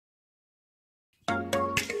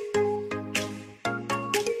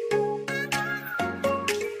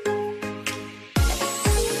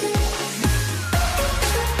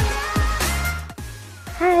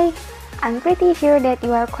I'm pretty sure that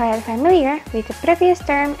you are quite familiar with the previous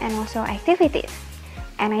term and also activities.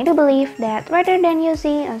 And I do believe that rather than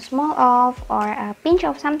using a small of or a pinch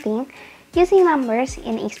of something, using numbers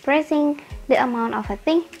in expressing the amount of a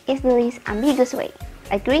thing is the least ambiguous way.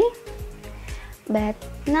 Agree? But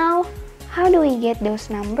now, how do we get those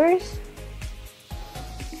numbers?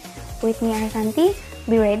 With me, Arsanti,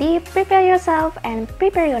 be ready, prepare yourself and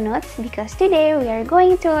prepare your notes because today we are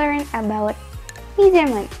going to learn about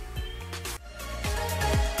measurement.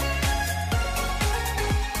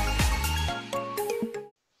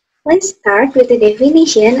 Let's start with the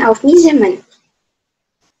definition of measurement.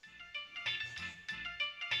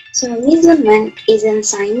 So, measurement is an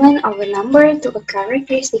assignment of a number to a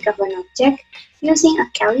characteristic of an object using a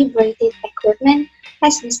calibrated equipment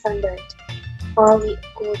as the standard. Or we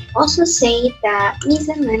could also say that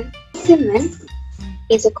measurement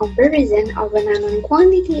is a comparison of an unknown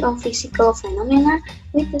quantity of physical phenomena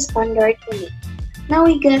with a standard unit. Now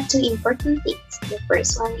we got two important things. The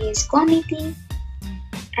first one is quantity,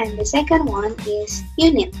 and the second one is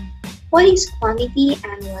unit. What is quantity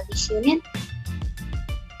and what is unit?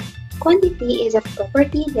 Quantity is a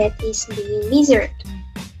property that is being measured.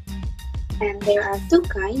 And there are two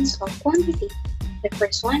kinds of quantity. The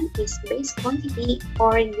first one is base quantity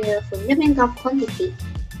or the fundamental quantity.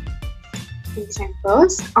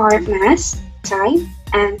 Examples are mass, time,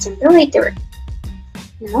 and temperature.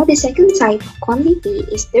 Now the second type of quantity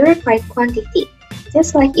is derived quantity,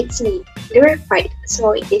 just like its name, derived.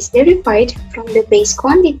 So it is derived from the base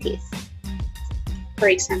quantities. For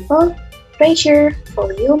example, pressure,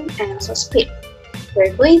 volume, and also speed.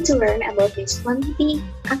 We're going to learn about this quantity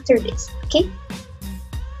after this, okay?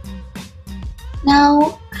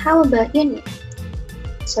 Now, how about unit?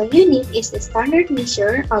 So unit is the standard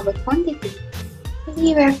measure of a quantity.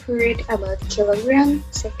 We have heard about kilogram,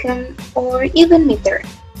 second, or even meter.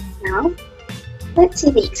 Now, let's see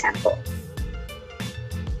the example.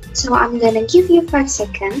 So I'm gonna give you 5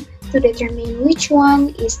 seconds to determine which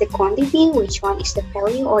one is the quantity, which one is the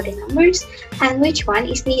value or the numbers, and which one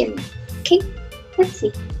is the unit. Okay, let's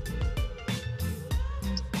see.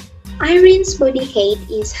 Irene's body height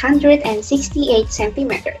is 168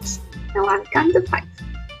 centimeters. Now I'll count to 5.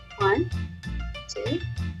 1, 2,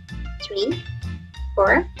 3,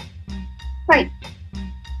 4, 5.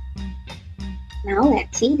 Now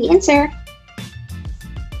let's see the answer.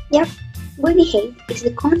 Yep, body height is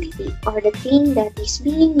the quantity or the thing that is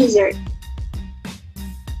being measured.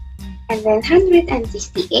 And then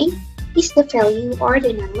 168 is the value or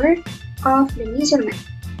the number of the measurement.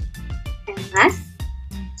 And last,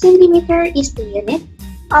 centimeter is the unit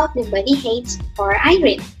of the body height for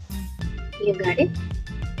Irene. You got it?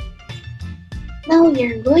 Now we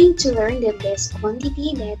are going to learn the base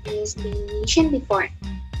quantity that is being mentioned before.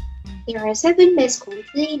 There are 7 base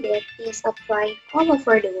quantity that is applied all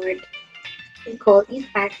over the world. We call it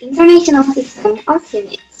an International System of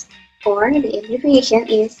Units, or the abbreviation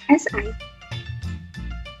is SI.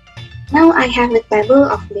 Now I have the table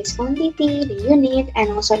of base quantity, the unit, and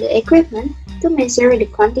also the equipment to measure the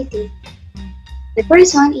quantity. The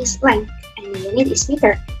first one is length, and the unit is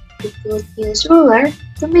meter. We could use ruler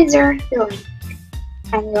to measure the length.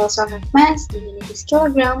 And we also have mass, the unit is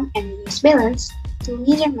kilogram, and we use balance to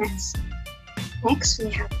measure mass. Next,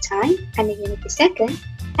 we have time, and the unit is second,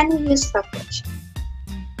 and we use stopwatch.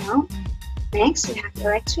 Now, next we have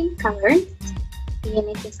electric current, the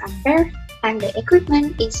unit is ampere, and the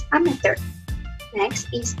equipment is ammeter.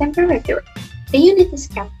 Next is temperature, the unit is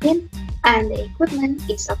Kelvin, and the equipment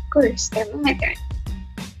is of course thermometer.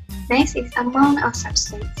 Next is amount of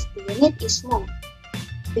substance, the unit is mole.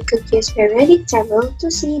 We could use periodic table to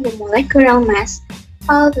see the molecular mass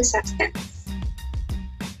of the substance.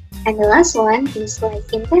 And the last one is light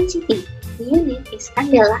intensity, the unit is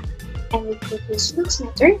candela, and we could use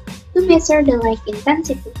luxmeter to measure the light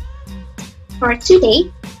intensity. For today,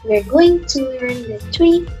 we are going to learn the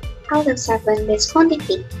 3 out of 7 base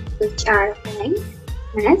quantity, which are length,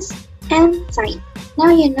 mass, and time.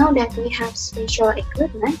 Now you know that we have special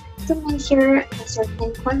equipment to measure a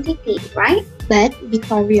certain quantity, right? But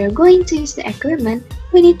before we are going to use the equipment,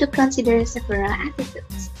 we need to consider several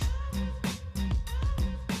attitudes.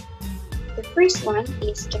 The first one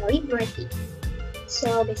is calibrating.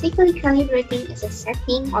 So basically calibrating is a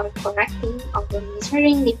setting or correcting of a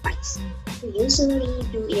measuring device. We usually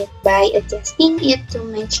do it by adjusting it to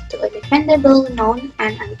match to a dependable, known,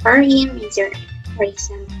 and unvarying measure. For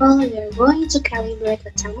example, we are going to calibrate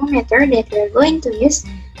a thermometer that we are going to use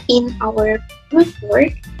in our group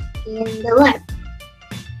work in the lab.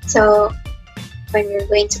 So when we're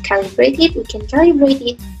going to calibrate it, we can calibrate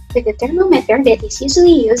it with the thermometer that is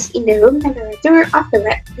usually used in the room temperature of the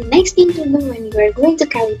lab. The next thing to do when you are going to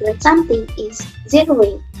calibrate something is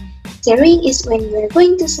zeroing. Zeroing is when you are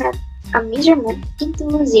going to set a measurement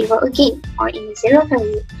into zero again, or in a zero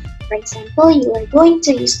value. For example, you are going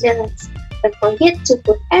to use the lens. Don't forget to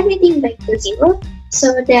put everything back to zero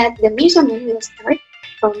so that the measurement will start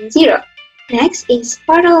from zero. Next is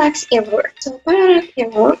parallax error. So parallax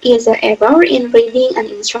error is an error in reading an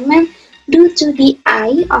instrument due to the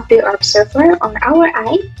eye of the observer or our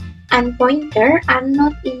eye and pointer are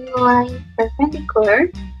not in line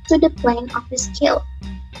perpendicular to the plane of the scale.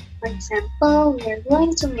 For example, we are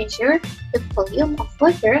going to measure the volume of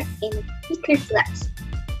water in a beaker glass.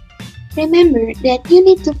 Remember that you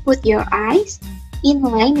need to put your eyes in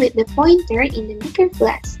line with the pointer in the beaker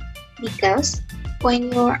glass, because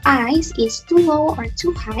when your eyes is too low or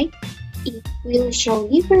too high, it will show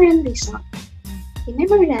different result.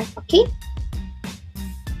 Remember that, okay?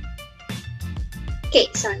 Okay,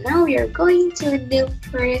 so now we are going to the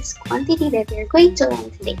first quantity that we are going to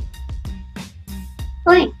learn today.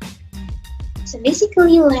 Length. So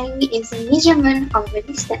basically, length is a measurement of a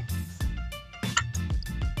distance.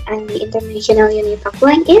 And the international unit of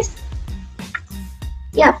length is,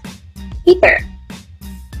 meter.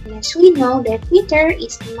 And as we know that meter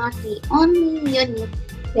is not the only unit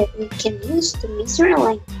that we can use to measure a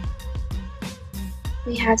length.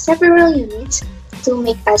 We have several units to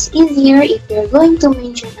make us easier if we are going to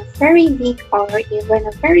mention a very big or even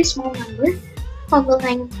a very small number of a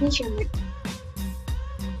length measurement.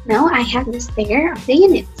 Now I have the pair of the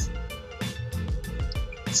units.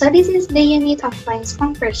 So this is the unit of length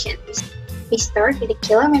conversion. We start with the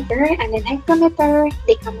kilometer and then hectometer,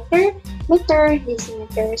 decameter, meter,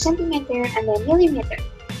 decimeter, centimeter, and then millimeter.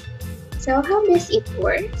 So how does it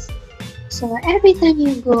work? So every time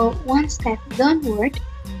you go one step downward,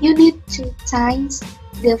 you need to times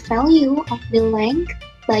the value of the length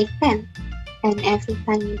by 10. And every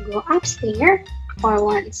time you go upstairs for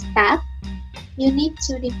one step, you need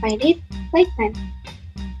to divide it by 10.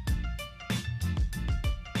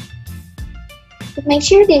 To make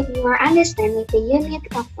sure that you are understanding the unit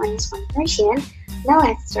of length conversion, now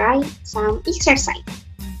let's try some exercise.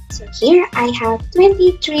 So here I have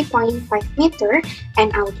 23.5 meter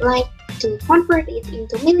and I would like to convert it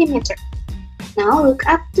into millimeter. Now look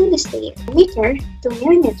up to the stair. Meter to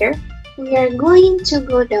millimeter, we are going to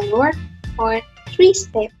go downward for 3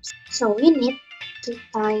 steps. So we need to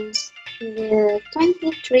times the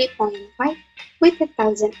 23.5 with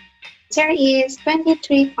 1,000. There is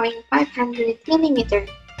 23.500 millimeter.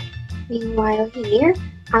 Meanwhile here,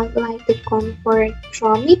 I would like to convert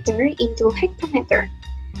from meter into hectometer.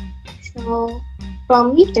 So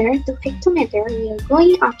from meter to hectometer, we are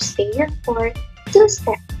going upstairs for 2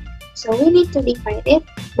 steps. So we need to divide it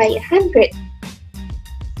by 100.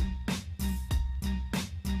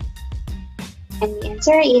 And the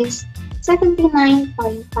answer is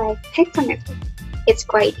 79.5 hectometer. It's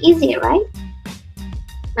quite easy, right?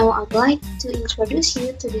 Now I'd like to introduce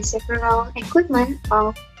you to the several equipment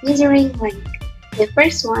of measuring length. The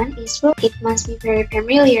first one is ruler. It must be very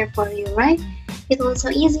familiar for you, right? It's also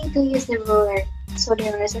easy to use the ruler. So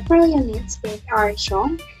there are several units that are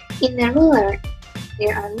shown in the ruler.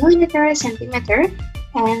 There are millimeter, centimeter,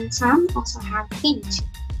 and some also have inch.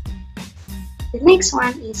 The next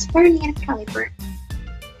one is vernier caliper.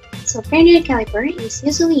 So vernier caliper is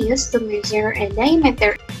usually used to measure a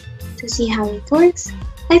diameter. To see how it works,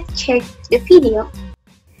 let's check the video.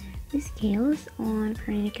 The scales on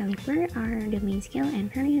vernier caliper are the main scale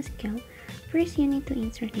and vernier scale. First, you need to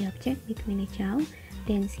insert the object between the jaw,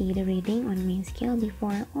 then see the reading on main scale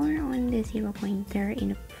before or on the zero pointer in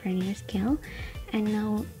the vernier scale. And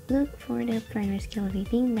now look for the vernier scale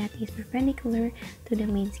reading that is perpendicular to the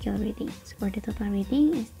main scale reading. So for the total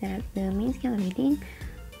reading is that the main scale reading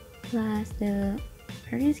plus the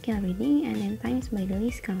vernier scale reading and then times by the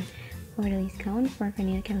least count. For the least count for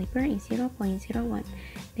vernier caliper is 0.01.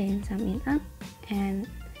 Then sum it up and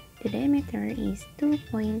the diameter is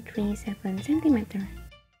 2.37 cm.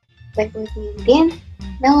 Back with me again.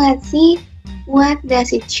 Now let's see what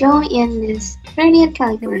does it show in this vernier The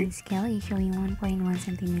caliper. main scale is showing 1.1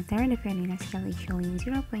 cm, the vernier scale is showing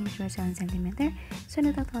 0.07 cm, so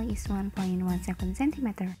the total is 1.17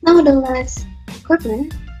 cm. Now the last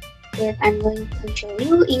equipment that I'm going to show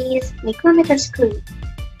you is micrometer screw.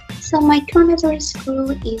 So micrometer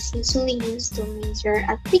screw is usually used to measure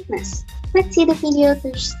a thickness. Let's see the video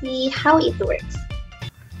to see how it works.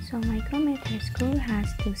 So micrometer screw has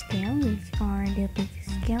two scales, which are the pitch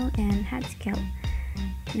scale and head scale.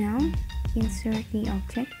 Now insert the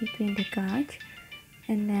object between the gauge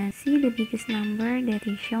and then see the biggest number that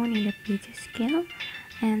is shown in the pitch scale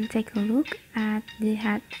and take a look at the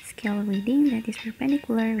head scale reading that is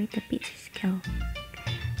perpendicular with the pitch scale.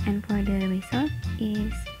 And for the result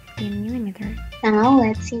is in millimeter. Now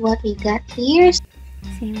let's see what we got here.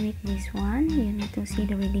 Same with this one, you need to see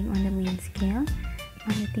the reading on the main scale,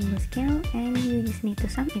 on the table scale, and you just need to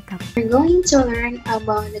sum it up. We're going to learn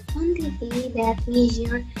about the quantity that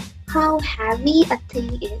measures how heavy a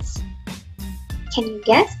thing is. Can you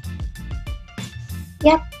guess?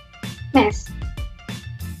 Yep, mass.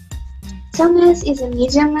 So mass is a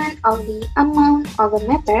measurement of the amount of a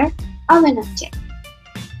matter of an object.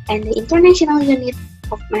 And the international unit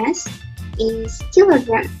of mass is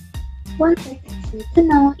kilogram. One fact you need to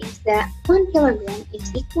know is that 1 kilogram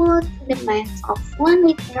is equal to the mass of 1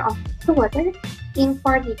 liter of water in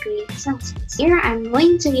 4 degrees Celsius. Here I'm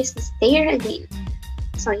going to use the stair again.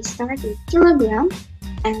 So I start with kilogram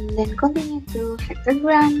and then continue to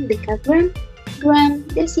hectogram, decagram, gram,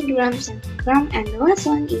 decigram, centigram, and the last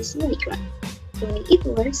one is milligram. The way it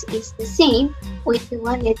works is the same with the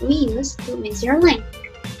one that we use to measure length.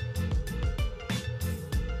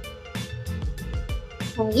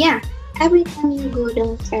 So yeah, every time you go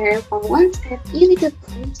downstairs for one step, you need to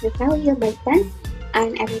times the value by 10,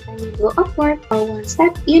 and every time you go upward for one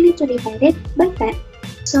step, you need to divide it by 10.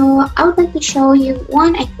 So I would like to show you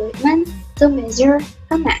one equipment to measure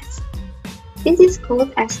a mass. This is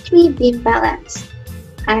called as 3-beam balance.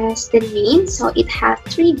 As the name, so it has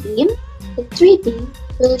 3 beams. The 3 beams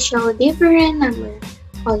will show different number.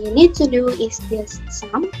 All you need to do is just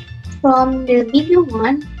sum from the bigger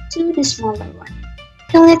one to the smaller one.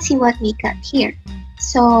 So let's see what we got here.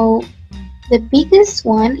 So the biggest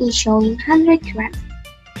one is showing 100 grams.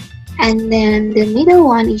 And then the middle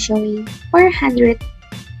one is showing 400.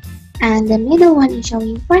 And the middle one is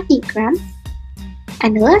showing 40 grams.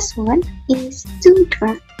 And the last one is 2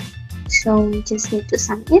 grams. So we just need to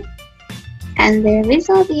sum it. And the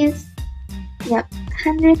result is,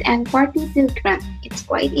 142 grams. It's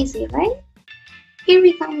quite easy, right? Here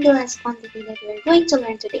we come the last quantity that we're going to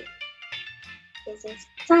learn today. This is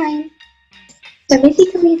time. So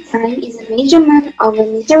basically, time is a measurement of a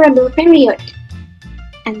measurable period.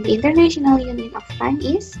 And the international unit of time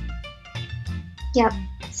is,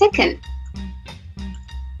 second.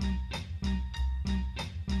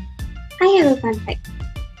 I have a fun fact.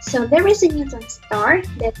 So there is a neutron star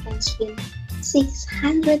that can spin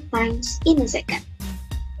 600 times in a second.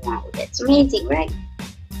 Wow, that's amazing, right?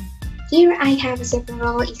 Here I have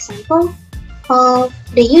several examples of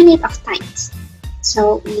the unit of times.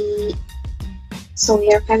 So we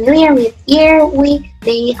are familiar with year, week,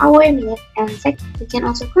 day, hour, minute, and second. We can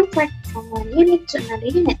also convert from one unit to another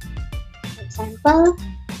unit. For example,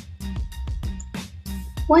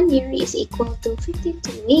 1 year is equal to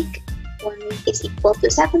 52 weeks, 1 week is equal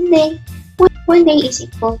to 7 days, 1 day is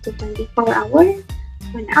equal to 24 hours,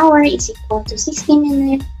 1 hour is equal to 60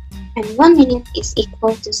 minutes, and 1 minute is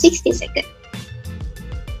equal to 60 seconds.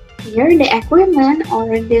 Here, the equipment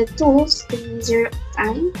or the tools to measure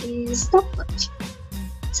time is stopwatch.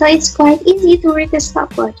 So it's quite easy to read the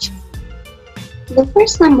stopwatch. The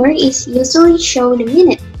first number is usually show the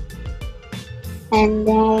minute. And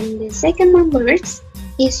then the second numbers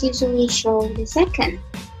is usually show the second.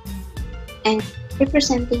 And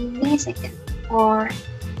representing millisecond or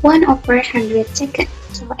 1/100 seconds.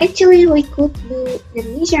 So actually we could do the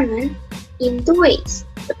measurement in 2 ways.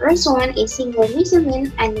 The first one is single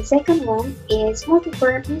measurement and the second one is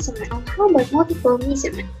multiple measurement. How about multiple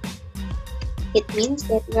measurement? It means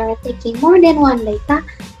that we are taking more than one data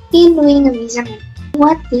in doing a measurement.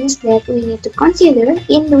 What things that we need to consider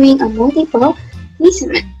in doing a multiple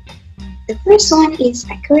measurement? The first one is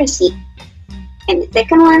accuracy and the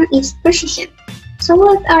second one is precision. So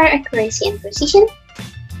what are accuracy and precision?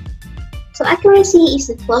 So accuracy is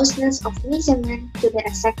the closeness of measurement to the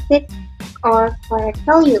accepted or correct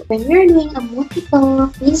value. When we are doing a multiple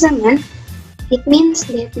measurement, it means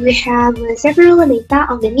that we have several data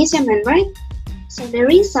of the measurement, right? So the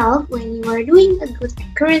result, when you are doing a good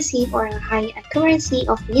accuracy or a high accuracy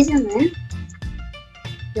of measurement,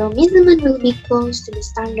 your measurement will be close to the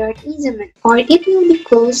standard measurement, or it will be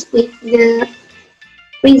close with the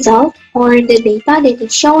result or the data that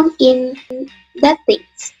is shown in that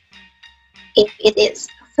things, if it is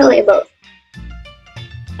available.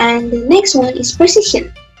 And the next one is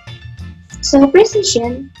precision. So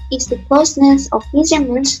precision is the closeness of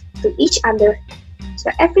measurements to each other. So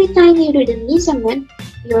every time you do the measurement,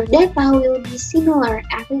 your data will be similar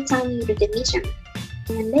every time you do the measurement.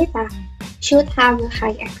 And data should have a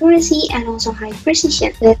high accuracy and also high precision.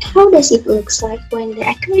 But how does it look like when the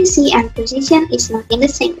accuracy and precision is not in the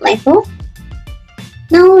same level?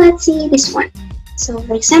 Now let's see this one. So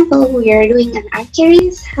for example, we are doing an arc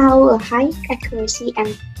race, how a high accuracy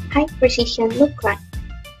and high precision look like.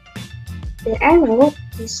 The arrow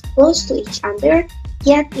is close to each other,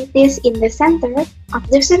 yet it is in the center of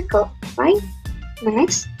the circle, right?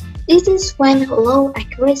 Next, this is when low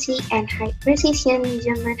accuracy and high precision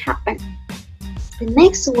measurement happen. The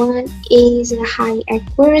next one is a high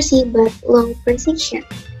accuracy but low precision.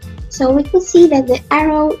 So we could see that the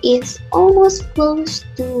arrow is almost close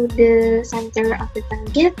to the center of the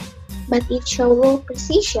target, but it shows low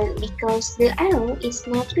precision because the arrow is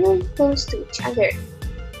not really close to each other.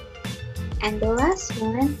 And the last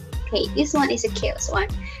one, okay, this one is a chaos one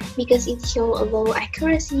because it shows a low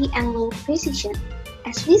accuracy and low precision.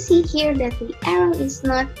 As we see here that the arrow is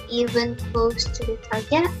not even close to the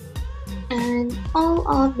target, and all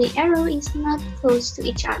of the arrow is not close to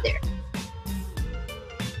each other.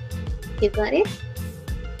 You got it?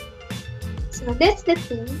 So that's the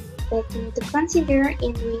thing that you need to consider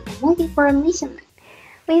in doing a multiform measurement.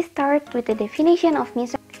 We start with the definition of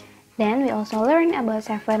measurement. Then we also learn about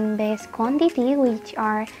 7 base quantity which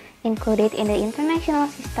are included in the International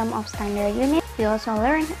System of Standard Units. We also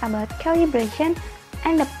learn about calibration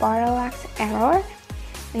and the parallax error.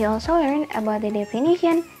 We also learn about the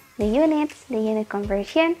definition, the units, the unit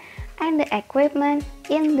conversion, and the equipment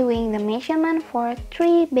in doing the measurement for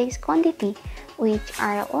 3 base quantity, which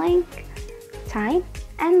are length, time,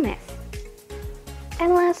 and mass.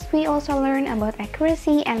 And last, we also learn about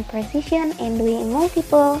accuracy and precision in doing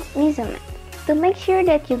multiple measurements. To make sure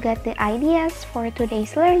that you got the ideas for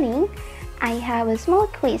today's learning, I have a small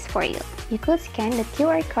quiz for you. You could scan the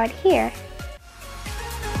QR code here.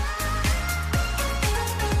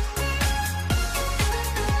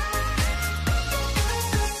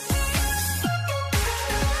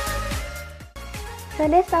 So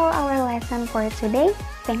that's all our lesson for today.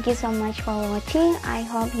 Thank you so much for watching. I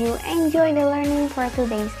hope you enjoy the learning for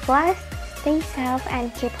today's class. Stay safe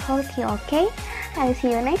and keep healthy, okay? I'll see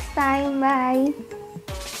you next time. Bye!